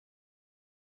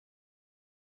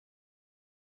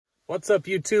What's up,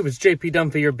 YouTube? It's JP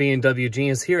Dunphy, your BMW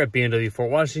genius here at BMW Fort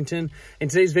Washington. In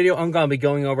today's video, I'm going to be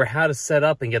going over how to set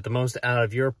up and get the most out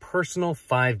of your personal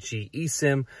 5G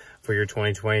eSIM for your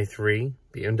 2023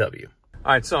 BMW.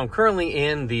 All right, so I'm currently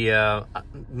in the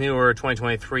newer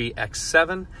 2023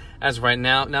 X7 as of right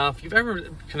now. Now, if you've ever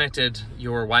connected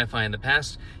your Wi-Fi in the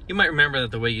past, you might remember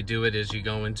that the way you do it is you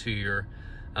go into your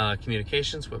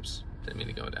communications. Whoops, didn't mean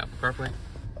to go into Apple CarPlay.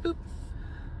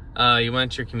 Boop. You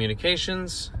went to your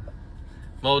communications,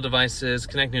 mobile devices,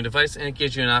 connect new device, and it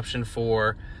gives you an option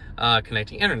for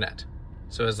connecting internet.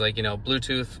 So it's like, you know,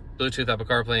 Bluetooth, Apple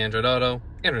CarPlay, Android Auto,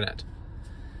 internet.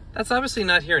 That's obviously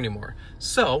not here anymore.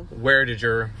 So where did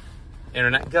your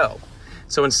internet go?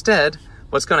 So instead,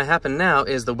 what's going to happen now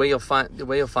is the way you'll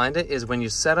find it is when you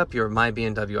set up your My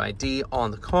BMW ID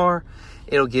on the car,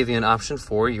 it'll give you an option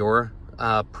for your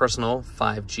personal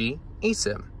 5G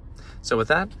eSIM. So with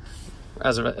that,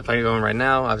 if I go in right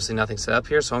now, obviously nothing's set up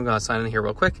here, so I'm going to sign in here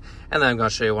real quick, and then I'm going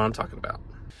to show you what I'm talking about.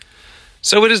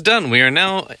 So it is done. We are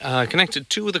now connected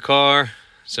to the car.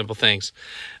 Simple things.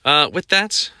 With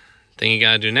that, thing you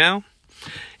got to do now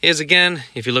is, again,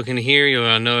 if you look in here,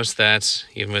 you'll notice that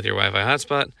even with your Wi-Fi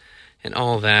hotspot and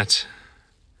all that,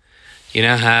 you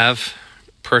now have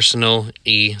personal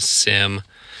eSIM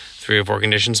 3 or 4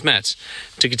 conditions met.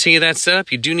 To continue that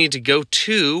setup, you do need to go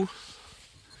to...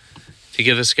 If you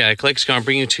give this guy a click, it's going to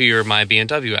bring you to your My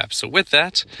BMW app. So with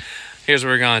that, here's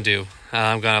what we're going to do.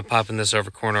 I'm going to pop in this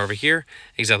corner over here,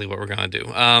 exactly what we're going to do.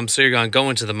 So you're going to go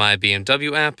into the My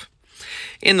BMW app.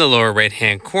 In the lower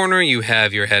right-hand corner, you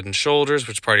have your head and shoulders,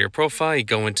 which is part of your profile. You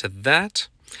go into that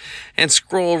and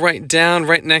scroll right down,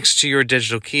 right next to your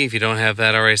digital key. If you don't have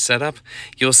that already set up,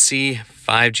 you'll see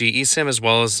 5G eSIM as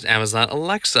well as Amazon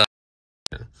Alexa.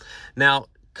 Now,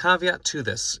 caveat to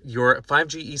this, your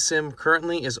 5G eSIM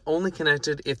currently is only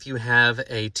connected if you have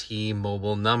a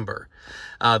T-Mobile number.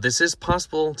 This is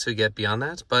possible to get beyond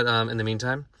that, but in the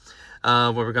meantime,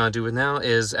 what we're going to do now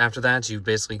is after that, you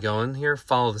basically go in here,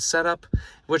 follow the setup,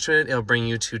 which it'll bring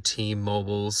you to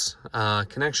T-Mobile's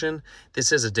connection.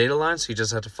 This is a data line, so you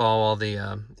just have to follow all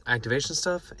the activation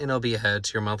stuff, and it'll be ahead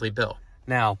to your monthly bill.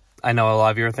 Now, I know a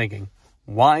lot of you are thinking,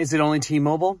 why is it only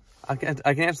T-Mobile? I can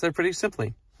answer that pretty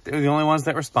simply. They're the only ones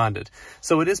that responded.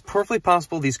 So it is perfectly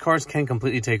possible these cars can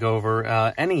completely take over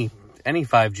any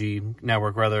 5G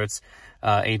network, whether it's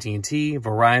AT&T,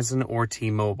 Verizon, or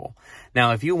T-Mobile.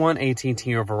 Now, if you want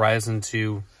AT&T or Verizon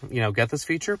to, get this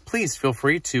feature, please feel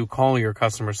free to call your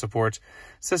customer support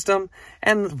system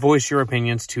and voice your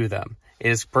opinions to them. It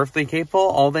is perfectly capable.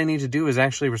 All they need to do is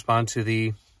actually respond to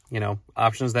the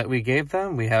options that we gave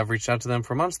them. We have reached out to them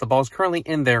for months. The ball is currently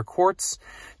in their courts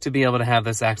to be able to have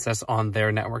this access on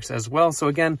their networks as well. So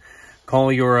again,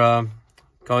 call your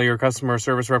customer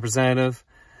service representative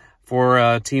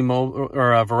for T-Mobile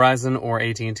or Verizon or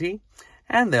AT&T,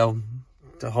 and they'll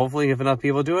hopefully, if enough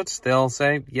people do it, they'll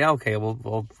say, yeah, okay,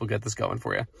 we'll get this going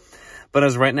for you. But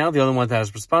as of right now, the only one that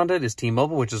has responded is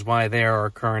T-Mobile, which is why they are our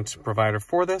current provider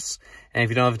for this. And if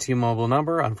you don't have a T-Mobile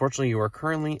number, unfortunately, you are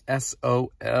currently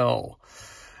SOL,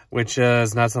 which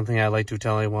is not something I like to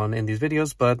tell anyone in these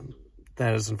videos, but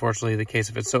that is unfortunately the case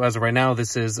of it. So as of right now,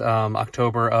 this is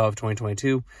October of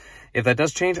 2022. If that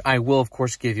does change, I will, of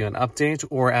course, give you an update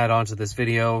or add on to this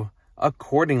video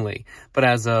accordingly. But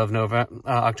as of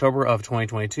October of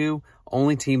 2022,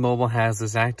 only T-Mobile has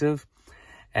this active.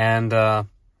 And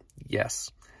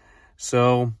yes,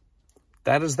 so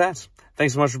that is that.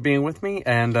 Thanks so much for being with me,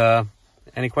 and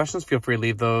any questions, feel free to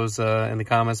leave those in the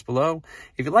comments below.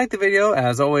 If you liked the video,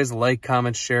 as always, like,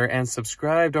 comment, share, and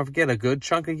subscribe. Don't forget, a good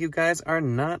chunk of you guys are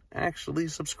not actually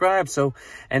subscribed, so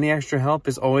any extra help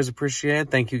is always appreciated.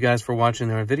 Thank you guys for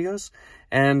watching our videos,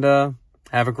 and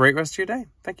have a great rest of your day.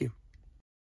 Thank you.